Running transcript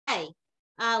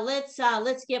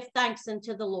let's give thanks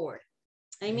unto the Lord.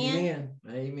 Amen. Amen.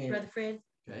 Amen. Brother Fred.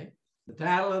 Okay. The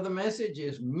title of the message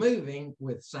is Moving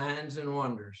with Signs and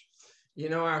Wonders. You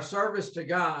know, our service to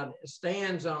God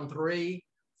stands on three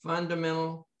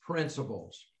fundamental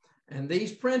principles. And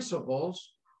these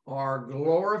principles are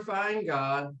glorifying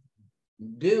God,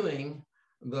 doing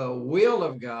the will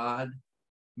of God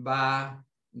by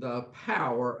the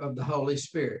power of the Holy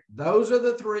Spirit. Those are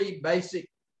the three basic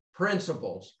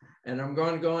principles. And I'm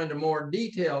going to go into more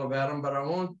detail about them, but I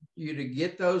want you to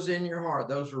get those in your heart.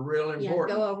 Those are real important.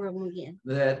 Yeah, go over them again.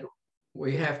 That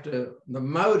we have to, the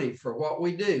motive for what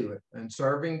we do in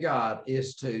serving God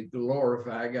is to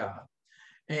glorify God.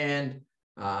 And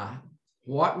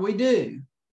what we do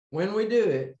when we do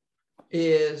it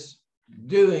is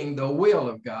doing the will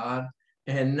of God.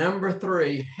 And number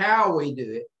three, how we do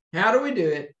it. How do we do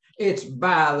it? It's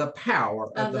by the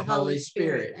power of the Holy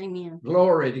Spirit. Amen.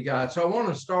 Glory to God. So I want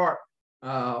to start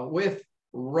with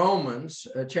Romans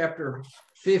chapter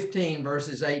 15,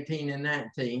 verses 18 and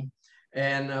 19.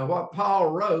 And what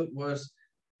Paul wrote was,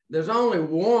 there's only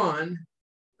one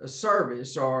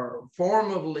service or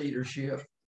form of leadership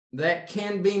that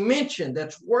can be mentioned,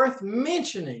 that's worth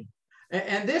mentioning.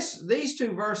 And these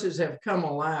two verses have come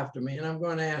alive to me, and I'm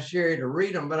going to ask Sherry to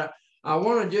read them, but I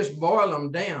want to just boil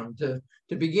them down to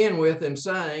begin with in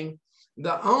saying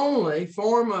the only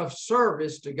form of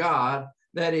service to God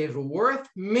that is worth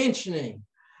mentioning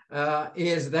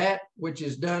is that which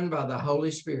is done by the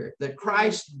Holy Spirit, that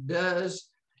Christ does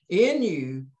in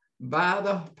you by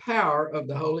the power of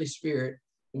the Holy Spirit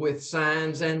with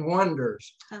signs and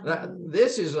wonders.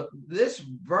 This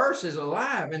verse is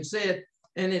alive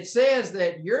and it says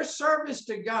that your service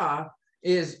to God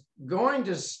is going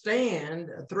to stand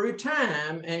through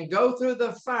time and go through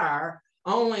the fire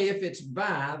only if it's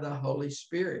by the Holy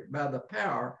Spirit, by the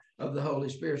power of the Holy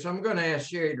Spirit. So I'm going to ask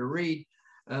Sherry to read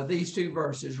these two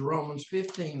verses, Romans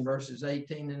 15, verses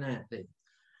 18 and 19.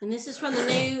 And this is from the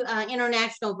New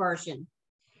International Version.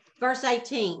 Verse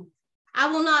 18. I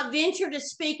will not venture to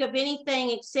speak of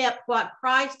anything except what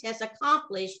Christ has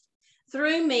accomplished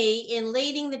through me in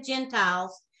leading the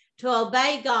Gentiles to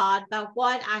obey God by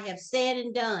what I have said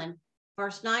and done.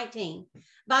 Verse 19.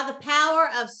 By the power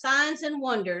of signs and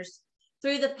wonders,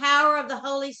 through the power of the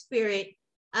Holy Spirit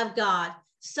of God.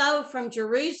 So from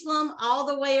Jerusalem all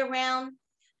the way around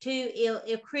to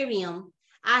Iconium,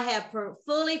 I have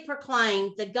fully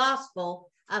proclaimed the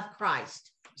gospel of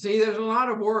Christ. See, there's a lot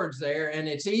of words there, and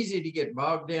it's easy to get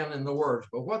bogged down in the words.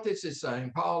 But what this is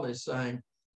saying, Paul is saying,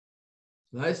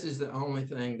 this is the only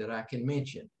thing that I can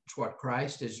mention. It's what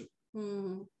Christ has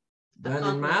done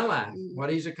in my life,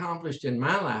 what he's accomplished in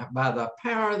my life by the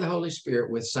power of the Holy Spirit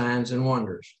with signs and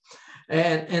wonders.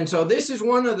 And so this is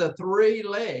one of the three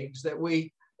legs that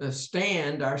we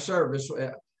stand our service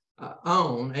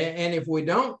on. And if we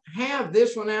don't have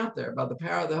this one out there by the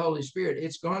power of the Holy Spirit,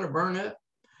 it's going to burn up.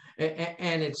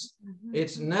 And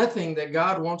it's nothing that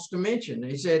God wants to mention.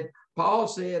 Paul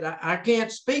said, I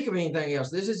can't speak of anything else.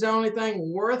 This is the only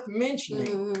thing worth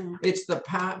mentioning. It's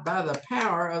by the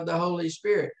power of the Holy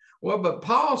Spirit. Well, but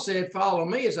Paul said, follow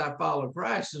me as I follow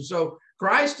Christ. And so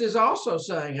Christ is also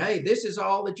saying, hey, this is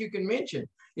all that you can mention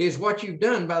is what you've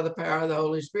done by the power of the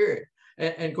Holy Spirit.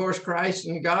 And of course, Christ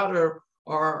and God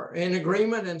are in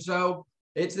agreement. And so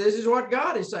this is what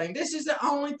God is saying. This is the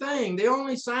only thing, the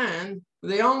only sign,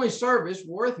 the only service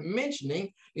worth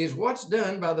mentioning is what's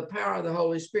done by the power of the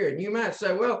Holy Spirit. And you might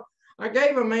say, well, I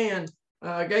gave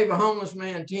a homeless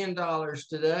man $10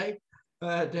 today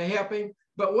to help him.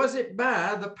 But was it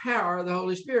by the power of the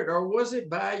Holy Spirit, or was it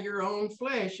by your own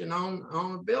flesh and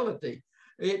own ability?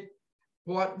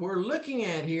 What we're looking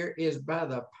at here is by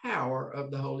the power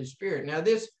of the Holy Spirit. Now,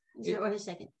 wait a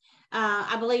second.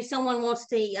 I believe someone wants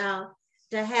to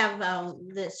have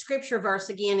the scripture verse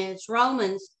again. And it's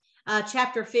Romans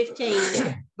chapter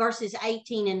 15, verses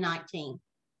 18 and 19.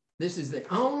 This is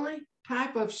the only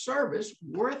type of service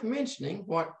worth mentioning,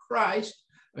 what Christ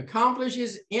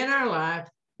accomplishes in our life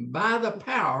by the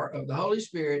power of the Holy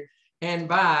Spirit and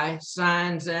by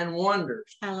signs and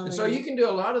wonders. And so you can do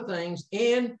a lot of things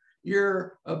in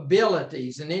your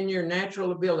abilities and in your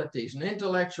natural abilities and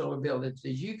intellectual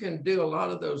abilities. You can do a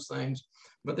lot of those things,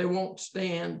 but they won't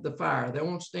stand the fire. They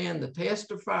won't stand the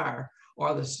test of fire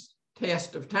or the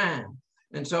test of time.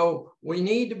 And so we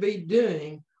need to be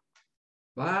doing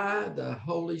by the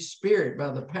Holy Spirit, by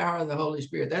the power of the Holy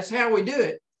Spirit. That's how we do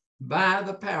it, by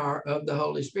the power of the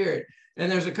Holy Spirit. And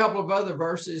there's a couple of other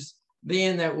verses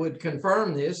then that would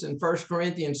confirm this. In 1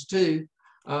 Corinthians 2,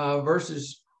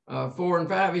 verses 4 and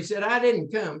 5, he said, I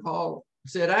didn't come, Paul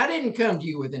said, I didn't come to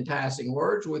you with enticing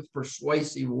words, with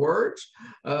persuasive words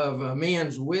of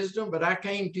men's wisdom, but I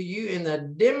came to you in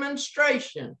the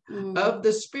demonstration of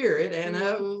the Spirit and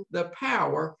of the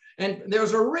power. And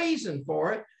there's a reason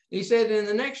for it. He said in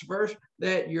the next verse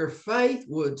that your faith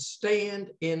would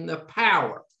stand in the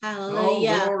power.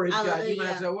 Hallelujah. Oh, glory to God. Hallelujah. You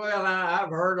might say, well, I've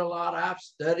heard a lot, I've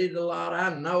studied a lot,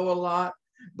 I know a lot,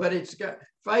 but it's got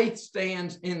faith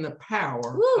stands in the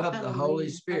power of the Holy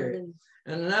Spirit. Hallelujah.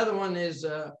 And another one is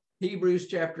Hebrews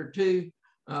chapter 2,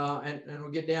 and we'll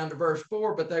get down to verse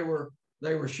 4, but they were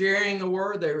sharing the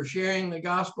word, they were sharing the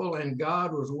gospel, and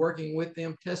God was working with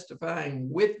them, testifying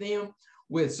with them,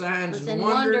 with signs and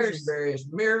wonders and various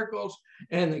miracles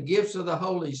and the gifts of the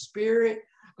Holy Spirit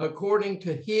according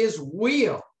to his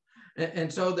will.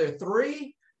 And so there are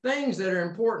three things that are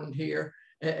important here.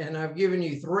 And I've given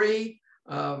you three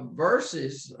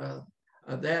verses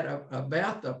that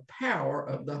about the power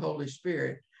of the Holy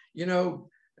Spirit. You know,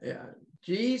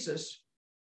 Jesus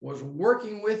was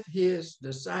working with his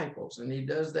disciples, and he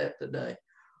does that today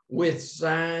with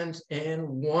signs and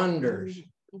wonders.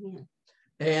 Mm-hmm.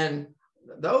 And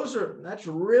that's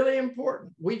really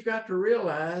important. We've got to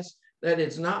realize that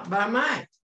it's not by might,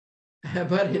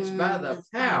 but it's by the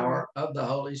power of the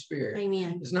Holy Spirit.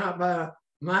 Amen. It's not by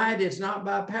might, it's not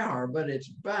by power, but it's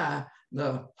by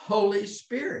the Holy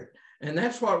Spirit. And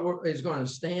that's what is going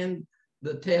to stand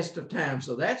the test of time.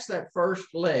 So that's that first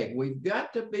leg. We've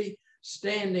got to be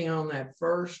standing on that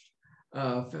first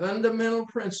fundamental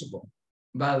principle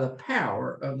by the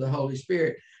power of the Holy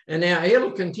Spirit. And now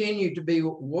it'll continue to be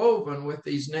woven with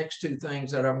these next two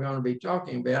things that I'm going to be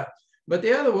talking about. But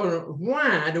the other one,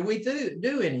 why do we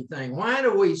do anything? Why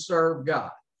do we serve God?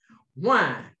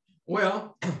 Why?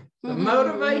 Well, the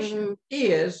motivation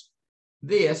is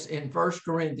this in 1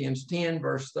 Corinthians 10,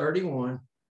 verse 31,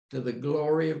 to the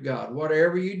glory of God.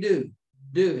 Whatever you do,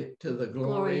 do it to the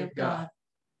glory of God.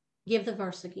 Give the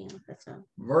verse again. That's all.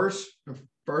 1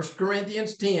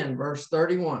 Corinthians 10, verse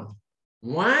 31.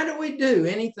 Why do we do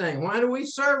anything? Why do we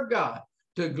serve God?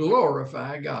 To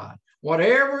glorify God.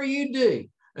 Whatever you do.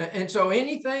 And so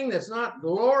anything that's not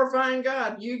glorifying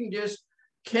God, you can just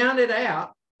count it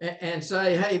out and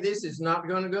say, hey, this is not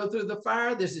going to go through the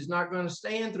fire. This is not going to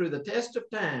stand through the test of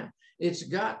time. It's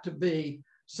got to be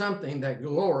something that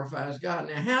glorifies God.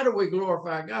 Now, how do we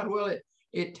glorify God? Well,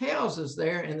 it tells us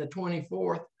there in the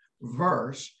 24th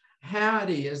verse how it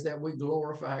is that we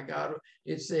glorify God.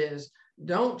 It says,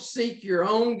 don't seek your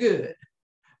own good,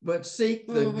 but seek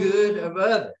the good of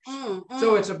others.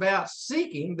 So it's about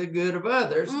seeking the good of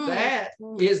others. That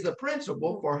is the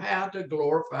principle for how to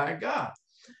glorify God.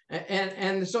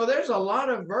 And so there's a lot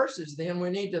of verses then we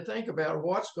need to think about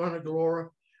what's going to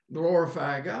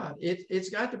glorify God. It's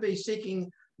got to be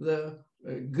seeking the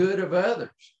good of others.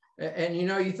 And you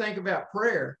know, you think about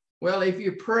prayer. Well, if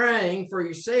you're praying for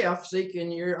yourself,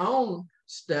 seeking your own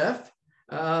stuff,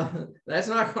 that's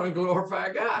not going to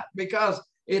glorify God, because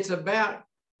it's about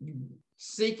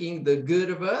seeking the good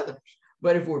of others.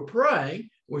 But if we're praying,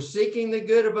 we're seeking the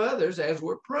good of others as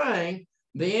we're praying,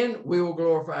 then we will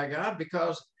glorify God,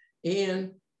 because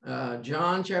in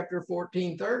John chapter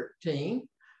 14, 13,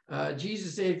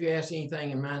 Jesus said, if you ask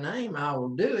anything in my name, I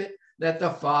will do it, that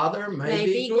the Father may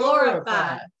be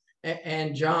glorified.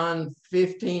 And John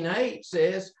 15, 8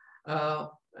 says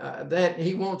that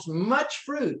he wants much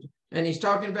fruit. And he's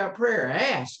talking about prayer.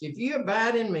 Ask, if you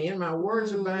abide in me and my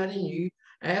words abide in you,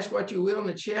 ask what you will and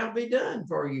it shall be done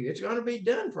for you. It's going to be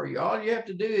done for you. All you have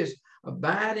to do is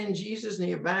abide in Jesus and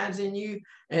he abides in you.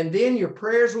 And then your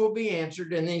prayers will be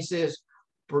answered. And then he says,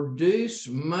 produce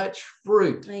much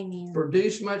fruit. Amen.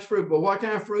 Produce much fruit. But what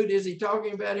kind of fruit is he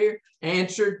talking about here?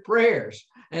 Answered prayers.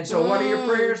 And so what are your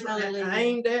prayers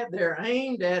aimed at? They're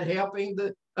aimed at helping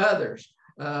the others,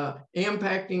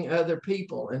 impacting other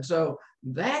people. And so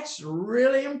that's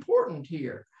really important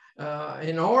here.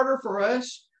 In order for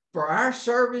us, for our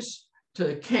service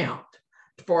to count,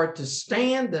 for it to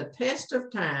stand the test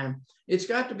of time, it's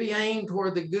got to be aimed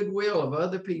toward the goodwill of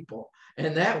other people.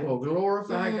 And that will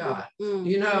glorify God.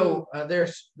 You know,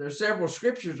 there's several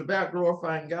scriptures about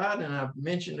glorifying God, and I've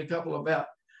mentioned a couple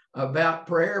about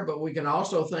prayer, but we can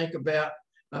also think about,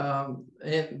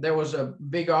 and there was a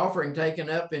big offering taken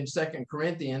up in 2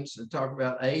 Corinthians to talk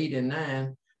about 8 and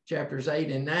 9, chapters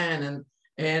 8 and 9,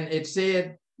 and it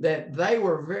said that they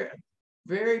were very,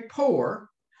 very poor,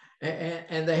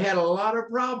 and they had a lot of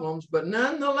problems, but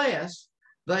nonetheless,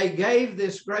 they gave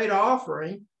this great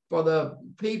offering for the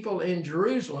people in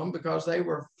Jerusalem, because they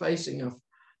were facing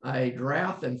a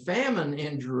drought and famine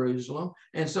in Jerusalem.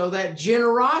 And so that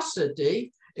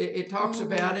generosity, it talks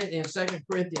about it in 2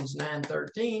 Corinthians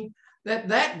 9:13,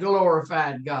 that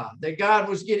glorified God, that God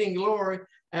was getting glory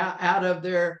out of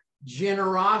their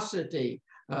generosity.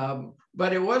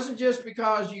 But it wasn't just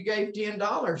because you gave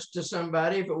 $10 to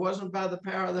somebody, if it wasn't by the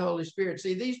power of the Holy Spirit.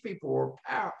 See, these people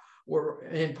were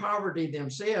in poverty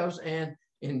themselves and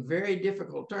in very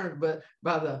difficult terms. But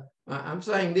I'm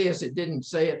saying this, it didn't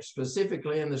say it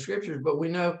specifically in the scriptures, but we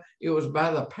know it was by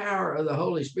the power of the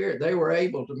Holy Spirit they were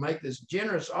able to make this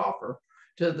generous offer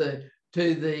to the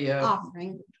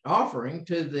offering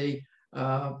to the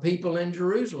people in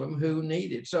Jerusalem who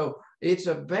needed. So it's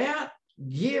about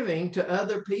giving to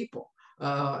other people,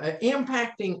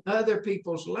 impacting other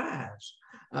people's lives.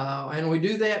 And we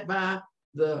do that by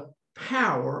the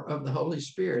power of the Holy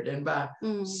Spirit and by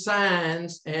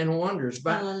signs and wonders,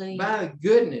 by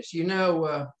goodness. You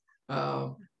know,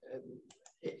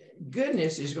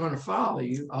 goodness is going to follow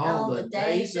you all the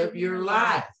days of your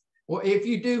life. Well, if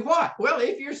you do what? Well,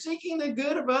 if you're seeking the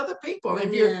good of other people,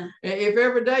 if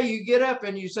every day you get up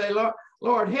and you say,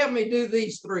 Lord, help me do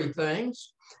these 3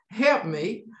 things. Help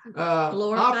me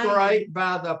operate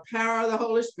by the power of the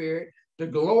Holy Spirit to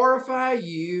glorify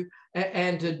you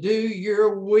and to do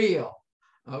your will.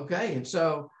 Okay. And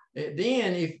so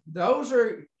then if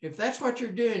that's what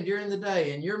you're doing during the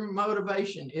day and your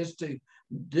motivation is to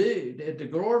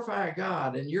glorify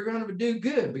God, and you're going to do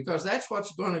good, because that's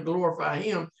what's going to glorify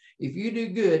him. If you do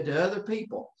good to other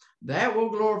people, that will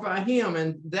glorify him.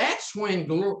 And that's when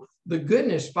the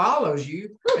goodness follows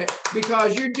you,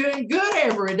 because you're doing good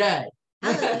every day.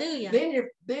 Hallelujah.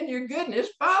 then your goodness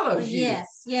follows you.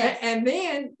 Yes, yes. And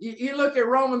then you look at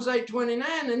Romans 8:29,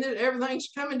 and then everything's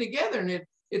coming together, and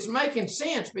it's making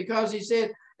sense, because he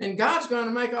said, and God's going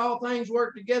to make all things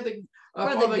work together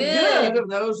for the good of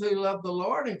those who love the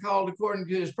Lord and called according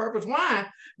to his purpose. Why?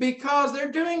 Because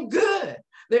they're doing good.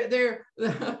 They're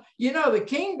the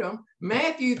kingdom,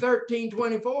 Matthew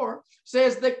 13:24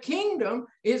 says the kingdom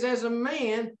is as a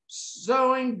man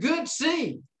sowing good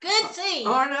seed. Good seed.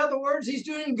 Or in other words, he's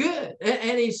doing good.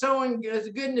 And he's sowing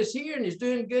goodness here, and he's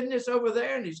doing goodness over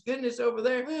there, and he's goodness over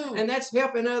there. And that's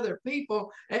helping other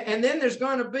people. And then there's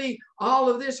going to be all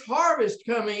of this harvest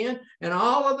come in, and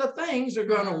all of the things are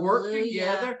going to work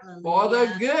together for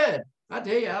the good. I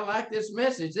tell you, I like this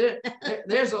message.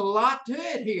 There's a lot to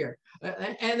it here.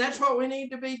 And that's what we need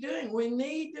to be doing. We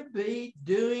need to be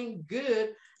doing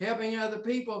good, helping other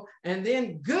people. And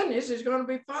then goodness is going to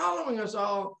be following us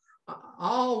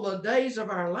all the days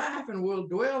of our life, and we'll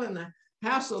dwell in the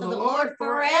house of the Lord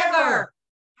forever.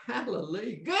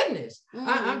 Hallelujah. Goodness.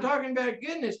 I'm talking about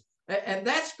goodness. And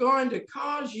that's going to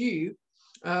cause you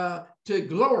to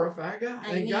glorify God.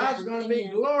 And God's going to be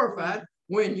glorified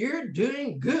when you're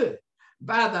doing good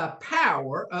by the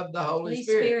power of the Holy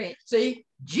Spirit. See,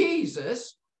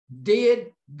 Jesus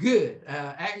did good.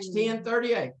 Acts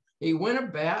 10:38. He went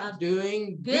about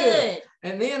doing good.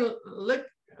 And then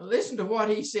listen to what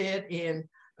he said in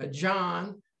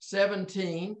John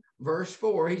 17, verse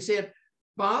 4. He said,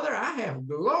 Father, I have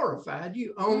glorified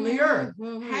you on the earth.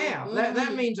 Have.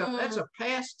 That means that's a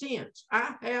past tense.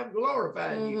 I have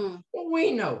glorified you. Well,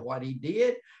 we know what he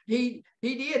did. He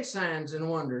did signs and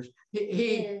wonders.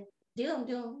 He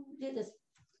this.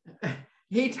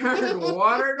 He turned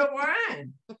water to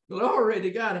wine. Glory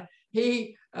to God.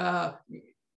 He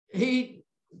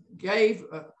gave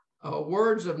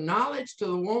words of knowledge to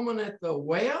the woman at the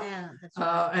well. Yeah, that's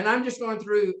right. And I'm just going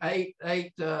through eight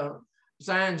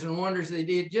signs and wonders that he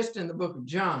did just in the book of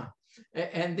John.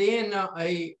 And then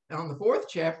on the 4th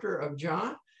chapter of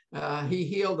John, he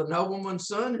healed the nobleman's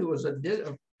son who was a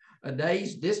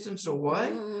day's distance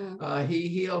away. He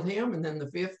healed him. And then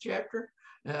the 5th chapter,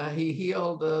 he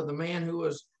healed the man who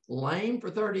was lame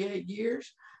for 38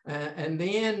 years. And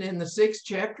then in the 6th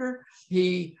chapter,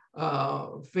 he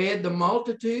fed the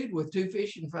multitude with 2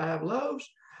 fish and 5 loaves.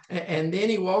 And then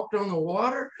he walked on the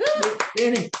water.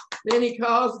 then he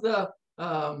caused the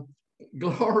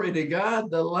glory to God,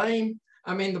 the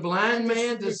blind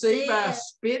man to see by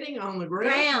spitting on the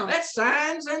ground. That's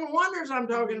signs and wonders I'm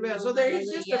talking about. So there's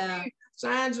just a few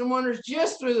signs and wonders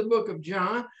just through the book of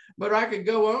John. But I could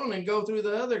go on and go through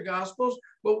the other gospels.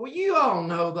 But you all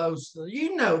know those.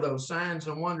 You know those signs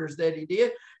and wonders that he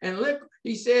did. And look,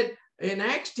 he said in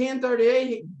Acts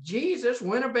 10:38, Jesus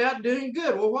went about doing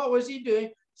good. Well, what was he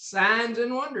doing? Signs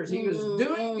and wonders. He was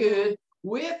doing good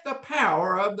with the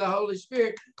power of the Holy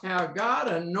Spirit. How God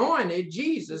anointed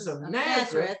Jesus of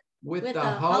Nazareth with the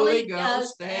Holy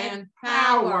Ghost and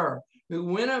power, who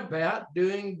went about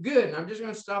doing good. And I'm just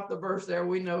going to stop the verse there.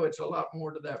 We know it's a lot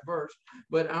more to that verse,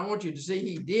 but I want you to see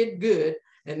he did good.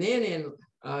 And then in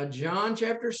John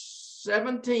chapter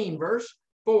 17, verse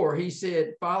 4, he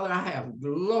said, Father, I have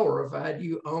glorified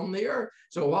you on the earth.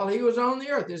 So while he was on the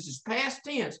earth, this is past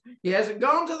tense. He hasn't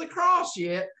gone to the cross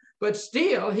yet, but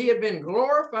still he had been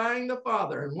glorifying the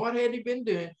Father. And what had he been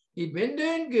doing? He'd been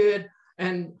doing good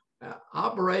and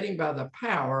operating by the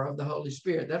power of the Holy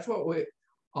Spirit. That's what we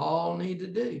all need to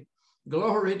do.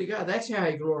 Glory to God. That's how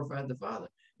he glorified the Father.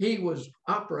 He was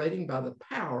operating by the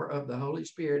power of the Holy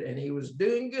Spirit, and he was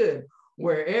doing good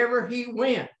wherever he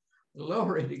went.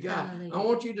 Glory to God. Hallelujah. I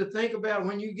want you to think about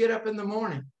when you get up in the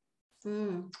morning.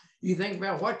 You think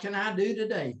about, what can I do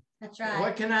today? That's right.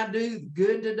 What can I do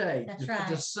good today? That's right.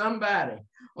 To somebody.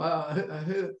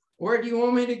 Where do you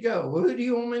want me to go? Who do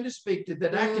you want me to speak to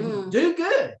that I can do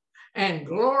good and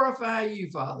glorify you,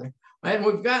 Father?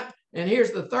 And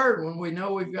here's the third one. We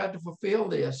know we've got to fulfill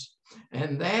this,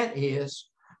 and that is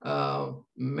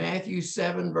Matthew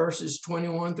 7, verses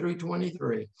 21 through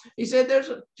 23. He said,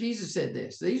 Jesus said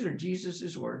this. These are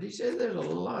Jesus's words. He said, there's a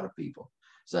lot of people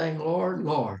saying, Lord,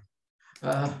 Lord,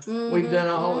 we've done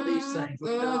all of these things.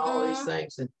 We've done all these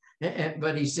things.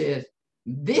 But he says,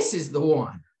 this is the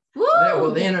one that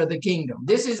will enter the kingdom.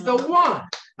 This is the one.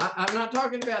 I'm not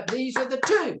talking about these are the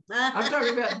two. I'm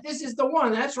talking about this is the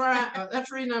one. That's right.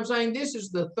 That's the reason I'm saying this is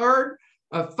the third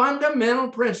fundamental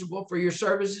principle for your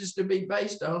services to be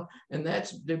based on, and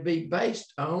that's to be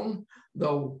based on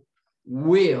the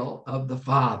will of the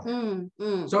Father.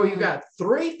 So you've got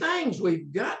 3 things.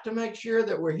 We've got to make sure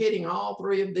that we're hitting all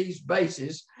 3 of these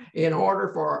bases in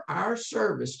order for our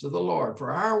service to the Lord,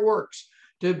 for our works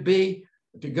to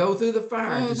go through the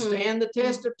fire, to stand the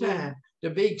test of time, to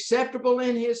be acceptable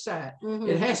in his sight.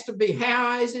 It has to be,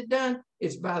 how is it done?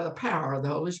 It's by the power of the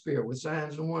Holy Spirit with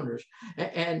signs and wonders.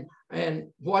 And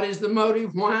what is the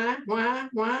motive? Why?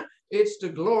 It's to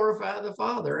glorify the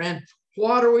Father. And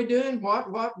what are we doing?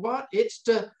 What? It's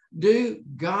to do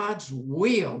God's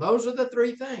will. Those are the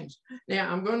 3 things.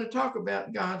 Now, I'm going to talk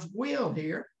about God's will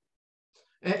here.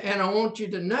 And I want you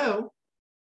to know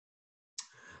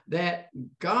that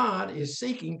God is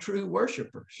seeking true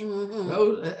worshipers.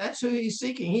 That's who he's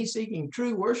seeking. He's seeking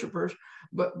true worshipers.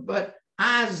 But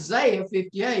Isaiah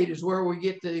 58 is where we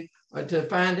get to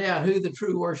find out who the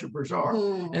true worshipers are.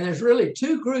 And there's really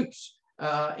 2 groups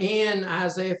in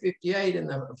Isaiah 58. In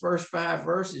the first 5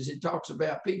 verses, it talks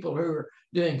about people who are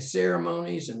doing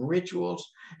ceremonies and rituals,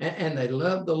 and they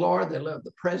love the Lord. They love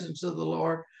the presence of the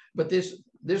Lord. But this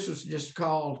was just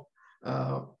called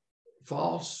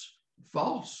false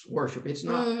worship. It's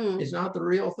not the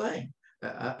real thing.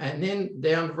 And then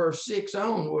down to verse 6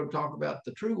 on, we'll talk about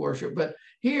the true worship. But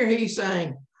here he's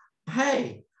saying,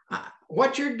 hey,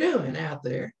 what you're doing out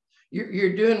there,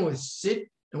 you're doing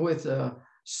with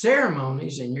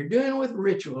ceremonies, and you're doing with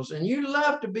rituals, and you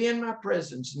love to be in my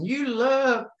presence, and you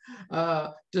love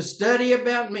to study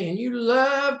about me, and you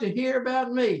love to hear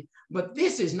about me. But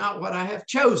this is not what I have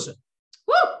chosen.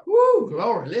 Woo,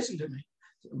 glory, listen to me.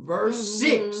 Verse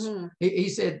 6, he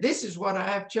said, this is what I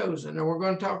have chosen. And we're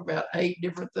going to talk about 8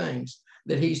 different things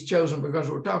that he's chosen, because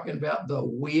we're talking about the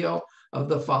will of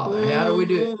the Father. How do we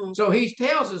do it? So he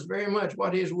tells us very much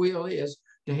what his will is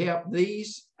to help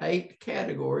these 8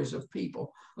 categories of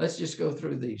people. Let's just go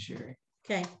through these, Sherry.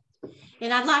 Okay.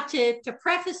 And I'd like to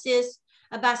preface this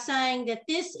by saying that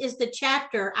this is the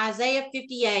chapter, Isaiah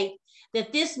 58,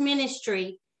 that this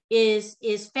ministry is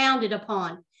founded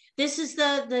upon. This is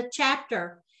the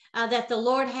chapter that the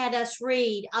Lord had us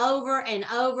read over and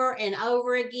over and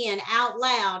over again out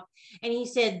loud. And he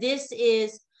said,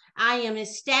 I am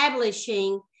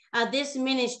establishing this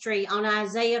ministry on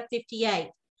Isaiah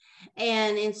 58.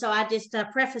 And so I just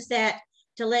preface that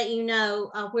to let you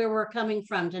know where we're coming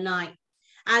from tonight.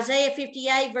 Isaiah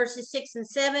 58, verses 6 and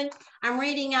 7, I'm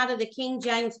reading out of the King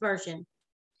James Version.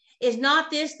 Is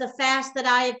not this the fast that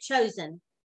I have chosen?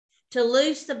 To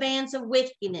loose the bands of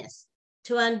wickedness,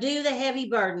 to undo the heavy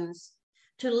burdens,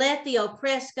 to let the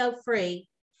oppressed go free,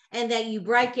 and that you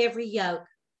break every yoke.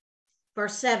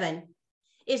 Verse 7,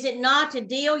 is it not to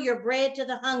deal your bread to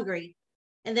the hungry,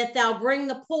 and that thou bring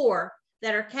the poor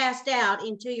that are cast out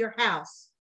into your house?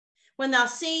 When thou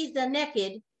seest the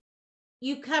naked,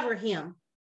 you cover him,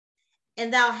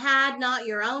 and thou hide not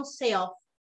your own self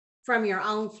from your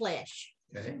own flesh.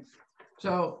 Okay.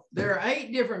 So there are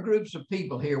 8 different groups of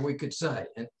people here, we could say.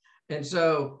 And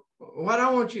so what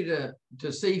I want you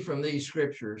to see from these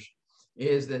scriptures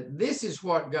is that this is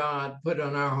what God put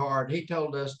on our heart. He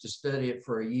told us to study it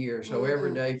for a year. So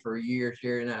every day for a year,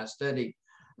 Sherry and I studied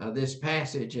this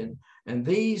passage. And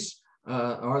these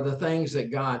are the things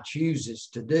that God chooses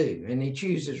to do. And he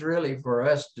chooses really for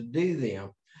us to do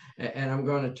them. And I'm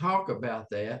going to talk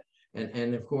about that.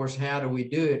 And of course, how do we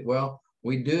do it? Well,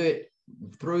 we do it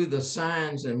through the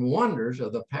signs and wonders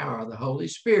of the power of the Holy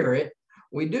Spirit.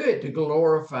 We do it to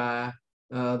glorify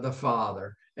the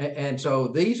Father. And so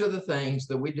these are the things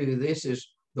that we do. This is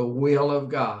the will of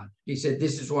God. He said,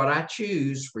 this is what I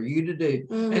choose for you to do.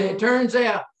 And it turns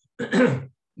out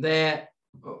that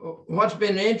what's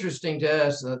been interesting to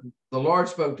us, the Lord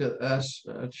spoke to us,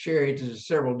 Sherry,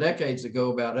 several decades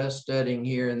ago about us studying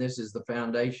here, and this is the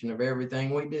foundation of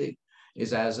everything we do,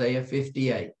 is Isaiah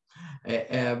 58.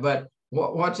 But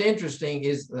what's interesting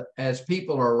is that as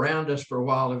people are around us for a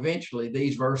while, eventually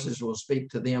these verses will speak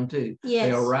to them too. Yes.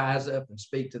 They'll rise up and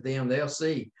speak to them. They'll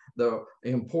see the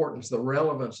importance, the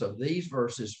relevance of these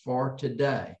verses for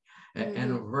today.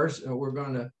 And we're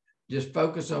going to just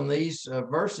focus on these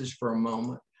verses for a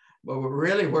moment. But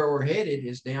really where we're headed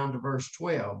is down to verse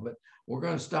 12. But we're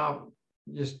going to stop,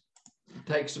 just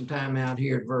take some time out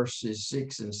here at verses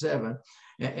 6 and 7.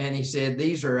 And he said,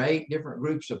 these are 8 different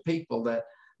groups of people that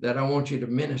I want you to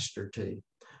minister to.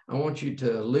 I want you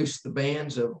to loose the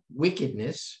bands of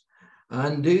wickedness,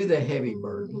 undo the heavy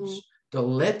burdens, to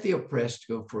let the oppressed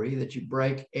go free, that you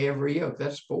break every yoke.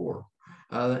 That's 4.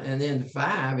 And then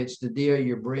 5, it's to deal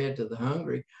your bread to the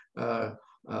hungry,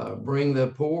 bring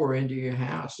the poor into your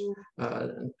house.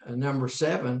 Number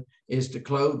 7 is to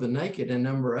clothe the naked. And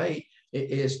number 8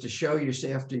 is to show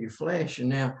yourself to your flesh. And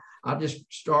now I'll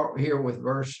just start here with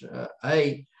verse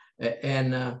 8.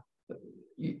 And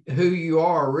who you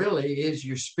are really is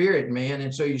your spirit man.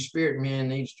 And so your spirit man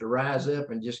needs to rise up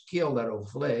and just kill that old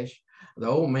flesh. The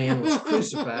old man was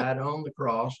crucified on the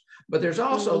cross, but there's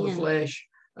also the flesh,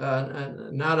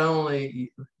 not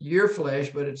only your flesh,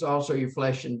 but it's also your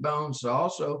flesh and bones. So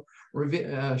also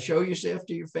show yourself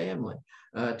to your family,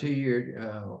 to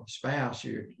your spouse,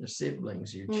 your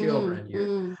siblings, your children,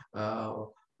 your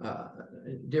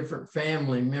different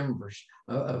family members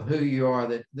of who you are,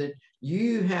 that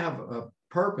you have a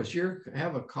purpose, you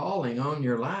have a calling on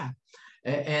your life.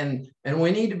 And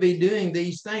we need to be doing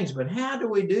these things. But how do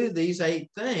we do these 8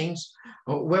 things?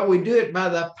 Well, we do it by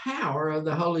the power of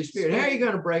the Holy Spirit. How are you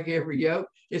going to break every yoke?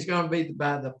 It's going to be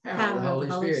by the power of the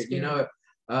Holy Spirit. You know,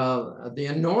 the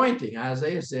anointing,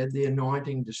 Isaiah said, the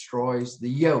anointing destroys the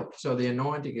yoke. So the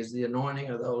anointing is the anointing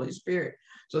of the Holy Spirit.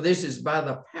 So this is by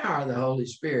the power of the Holy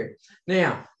Spirit.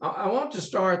 Now, I want to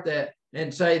start that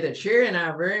and say that Sherry and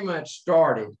I very much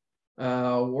started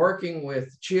working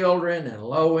with children in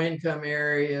low-income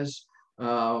areas.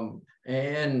 And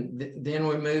then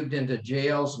we moved into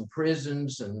jails and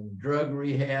prisons and drug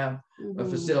rehab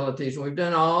facilities. We've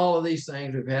done all of these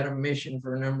things. We've had a mission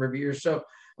for a number of years. So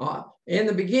in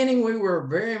the beginning, we were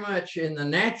very much in the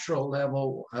natural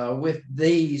level with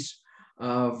these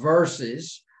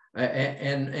verses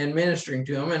and ministering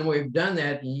to them. And we've done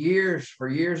that for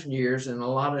years and years in a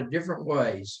lot of different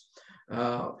ways.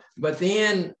 But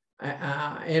then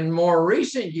in more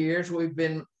recent years, we've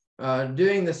been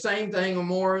doing the same thing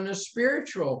more on a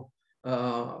spiritual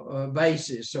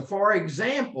basis. So for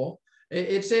example,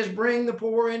 it says, bring the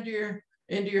poor into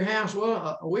your house.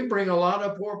 Well, we bring a lot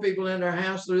of poor people into our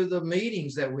house through the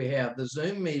meetings that we have, the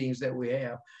Zoom meetings that we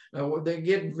have. They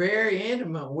get very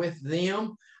intimate with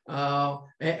them. Because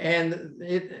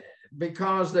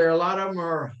a lot of them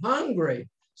are hungry.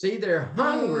 See, they're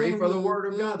hungry for the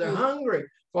word of God. They're hungry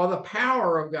for the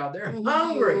power of God. They're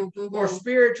hungry for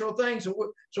spiritual things.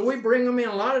 So we bring them in.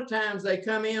 A lot of times they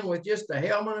come in with just the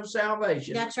helmet of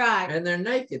salvation. That's right. And they're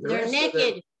naked. They're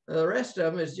naked. The rest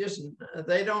of them is just,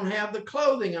 they don't have the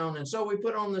clothing on. And so we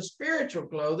put on the spiritual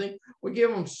clothing. We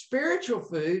give them spiritual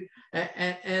food.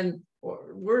 And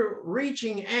we're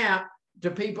reaching out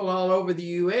to people all over the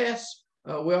U.S.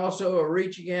 We also are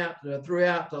reaching out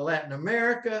throughout Latin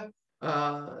America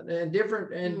and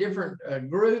different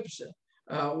groups.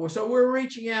 So we're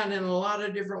reaching out in a lot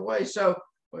of different ways. So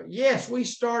yes, we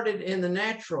started in the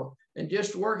natural and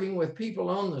just working with people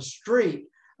on the street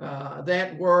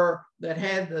that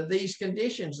had these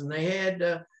conditions, and they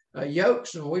had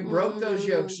yokes, and we broke those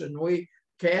yokes, and we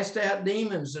cast out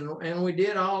demons, and we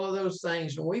did all of those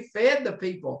things, and we fed the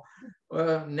people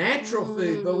natural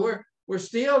food. But we're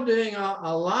still doing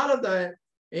a lot of that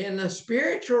in the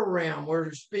spiritual realm.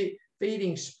 We're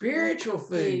feeding spiritual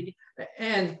food.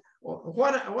 And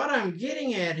what I'm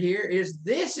getting at here is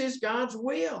this is God's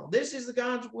will. This is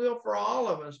God's will for all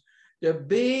of us, to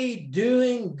be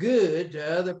doing good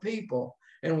to other people.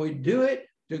 And we do it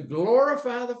to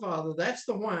glorify the Father. That's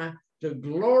the why, to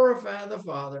glorify the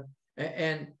Father.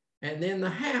 And then the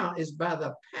how is by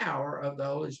the power of the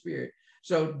Holy Spirit.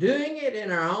 So doing it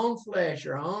in our own flesh,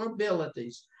 our own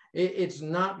abilities, it's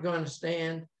not going to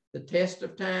stand the test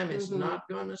of time. It's not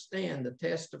going to stand the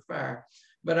test of fire.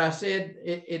 But I said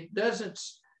it doesn't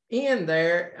in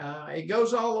there, it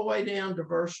goes all the way down to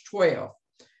verse 12.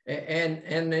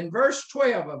 And in verse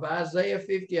 12 of Isaiah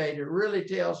 58, it really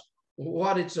tells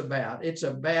what it's about. It's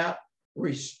about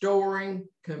restoring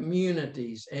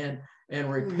communities and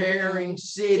repairing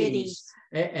cities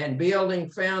and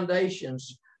building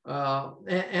foundations.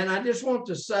 And I just want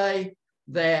to say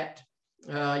that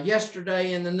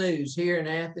yesterday in the news here in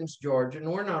Athens, Georgia, and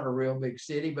we're not a real big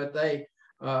city, but they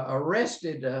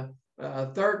arrested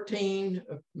 13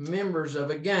 members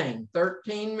of a gang,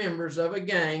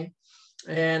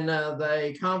 and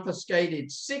they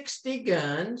confiscated 60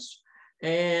 guns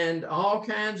and all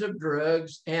kinds of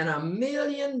drugs and $1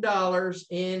 million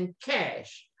in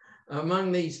cash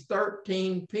among these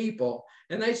 13 people.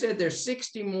 And they said there's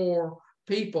 60 more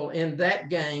people in that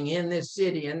gang in this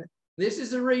city. And this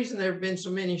is the reason there have been so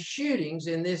many shootings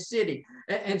in this city.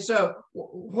 And so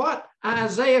what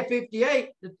Isaiah 58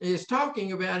 is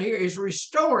talking about here is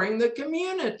restoring the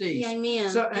communities.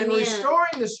 Amen. So, and Amen.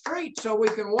 restoring the streets so we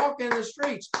can walk in the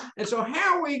streets. And so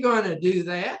how are we going to do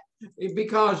that?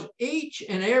 Because each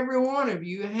and every one of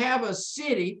you have a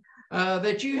city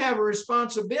that you have a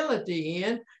responsibility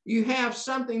in. You have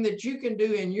something that you can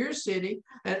do in your city,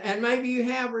 and maybe you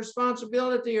have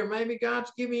responsibility, or maybe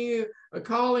God's giving you a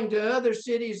calling to other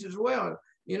cities as well.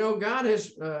 You know, God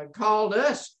has called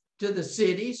us to the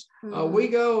cities. We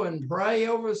go and pray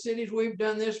over the cities. We've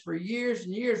done this for years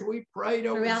and years. We've prayed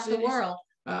over throughout the world.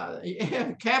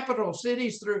 Capital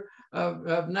cities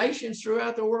of nations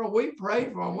throughout the world. We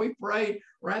prayed for them. We prayed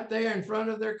right there in front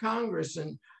of their Congress,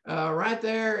 and right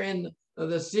there in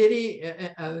the city,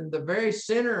 the very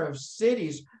center of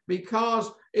cities,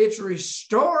 because it's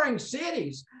restoring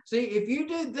cities. See, if you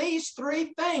do these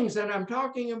three things that I'm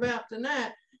talking about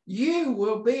tonight, you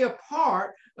will be a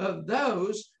part of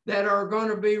those that are going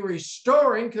to be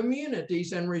restoring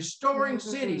communities and restoring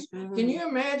cities. Can you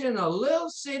imagine a little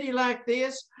city like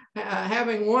this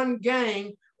having one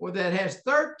gang that has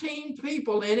 13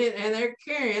 people in it, and they're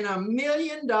carrying $1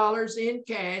 million in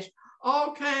cash,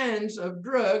 all kinds of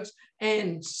drugs,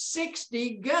 and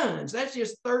 60 guns? That's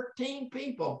just 13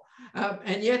 people.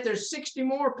 And yet there's 60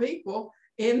 more people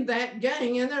in that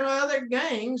gang, and there are other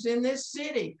gangs in this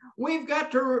city. We've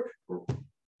got to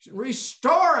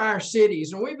restore our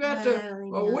cities, and we've got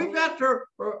to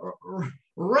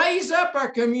raise up our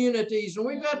communities, and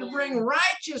we've got to bring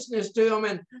righteousness to them.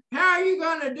 And how are you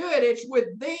going to do it? It's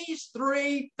with these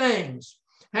three things.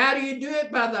 How do you do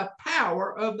it? By the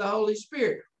power of the Holy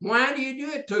Spirit. Why do you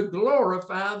do it? To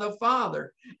glorify the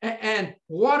Father. And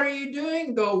what are you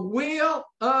doing? The will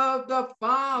of the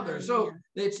Father. So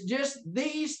it's just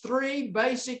these three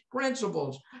basic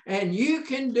principles, and you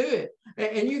can do it.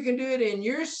 And you can do it in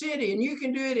your city, and you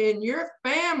can do it in your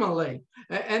family.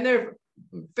 And there are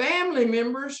family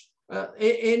members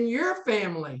in your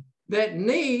family that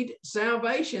need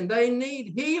salvation. They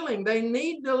need healing. They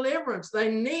need deliverance.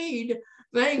 They need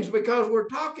things, because we're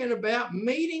talking about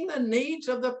meeting the needs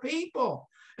of the people,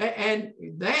 and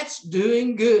that's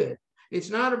doing good. It's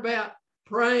not about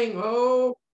praying,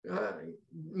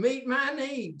 meet my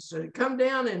needs, come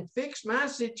down and fix my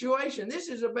situation. This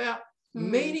is about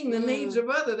meeting the needs of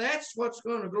others. That's what's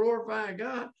going to glorify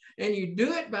God. And you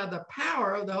do it by the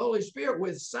power of the Holy Spirit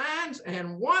with signs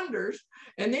and wonders.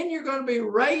 And then you're going to be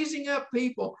raising up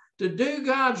people to do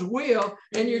God's will.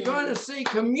 And you're going to see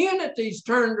communities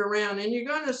turned around, and you're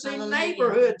going to see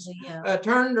neighborhoods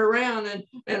turned around,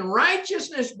 and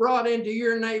righteousness brought into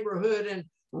your neighborhood, and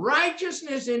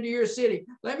righteousness into your city.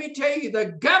 Let me tell you,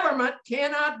 the government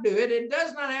cannot do it. It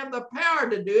does not have the power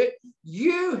to do it.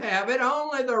 You have it.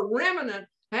 Only the remnant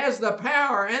has the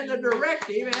power and the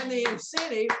directive and the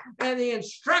incentive and the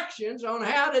instructions on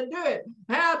how to do it,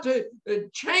 how to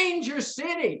change your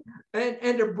city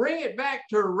and to bring it back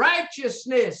to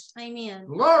righteousness. Amen.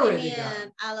 Glory to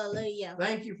God. Hallelujah.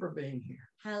 Thank you for being here.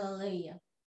 Hallelujah.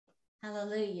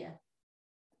 Hallelujah.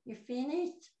 You're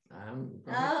finished? I'm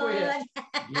gonna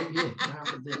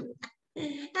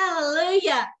quit.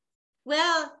 Hallelujah.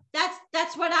 Well,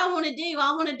 that's what I want to do.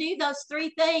 I want to do those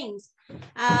three things.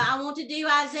 I want to do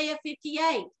Isaiah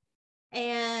 58,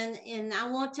 and I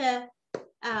want to,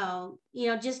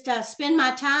 just spend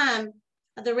my time,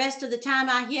 the rest of the time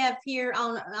I have here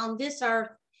on this earth,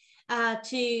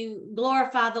 to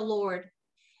glorify the Lord,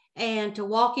 and to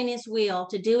walk in His will,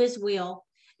 to do His will,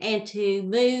 and to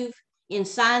move in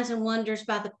signs and wonders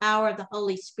by the power of the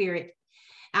Holy Spirit.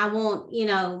 I want,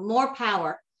 more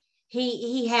power.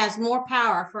 He has more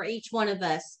power for each one of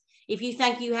us. If you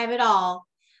think you have it all,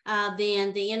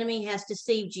 then the enemy has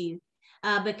deceived you,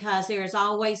 because there is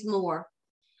always more.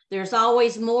 There's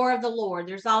always more of the Lord.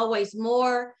 There's always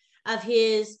more of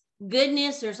His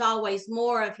goodness. There's always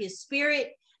more of His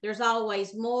Spirit. There's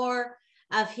always more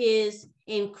of his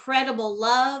incredible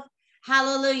love.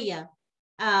 Hallelujah.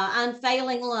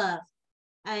 Unfailing love.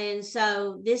 And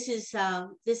so this is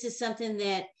something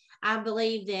that I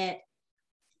believe that,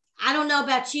 I don't know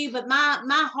about you, but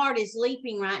my heart is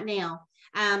leaping right now,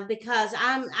 because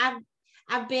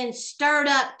I've been stirred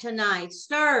up tonight,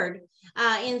 stirred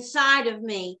inside of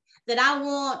me, that I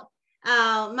want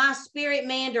my spirit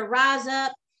man to rise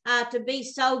up, to be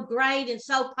so great and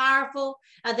so powerful,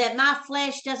 that my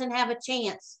flesh doesn't have a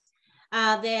chance.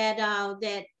 That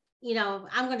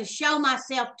I'm going to show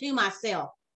myself to myself,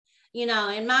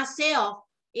 and myself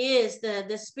is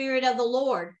the spirit of the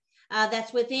Lord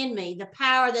that's within me, the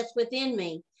power that's within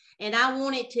me, and I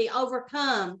want it to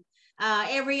overcome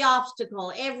every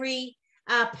obstacle, every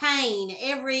pain,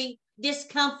 every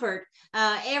discomfort,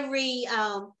 every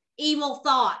evil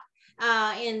thought,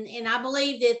 and I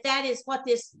believe that is what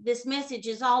this message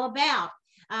is all about,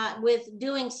 with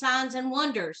doing signs and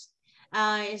wonders,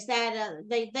 is that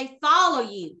they follow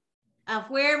you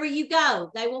wherever you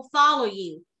go. They will follow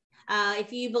you.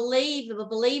 If you believe, the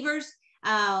believers,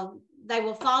 they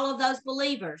will follow those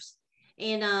believers.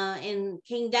 And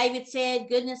King David said,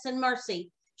 goodness and mercy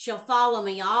shall follow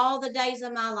me all the days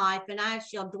of my life, and I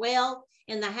shall dwell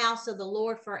in the house of the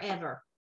Lord forever.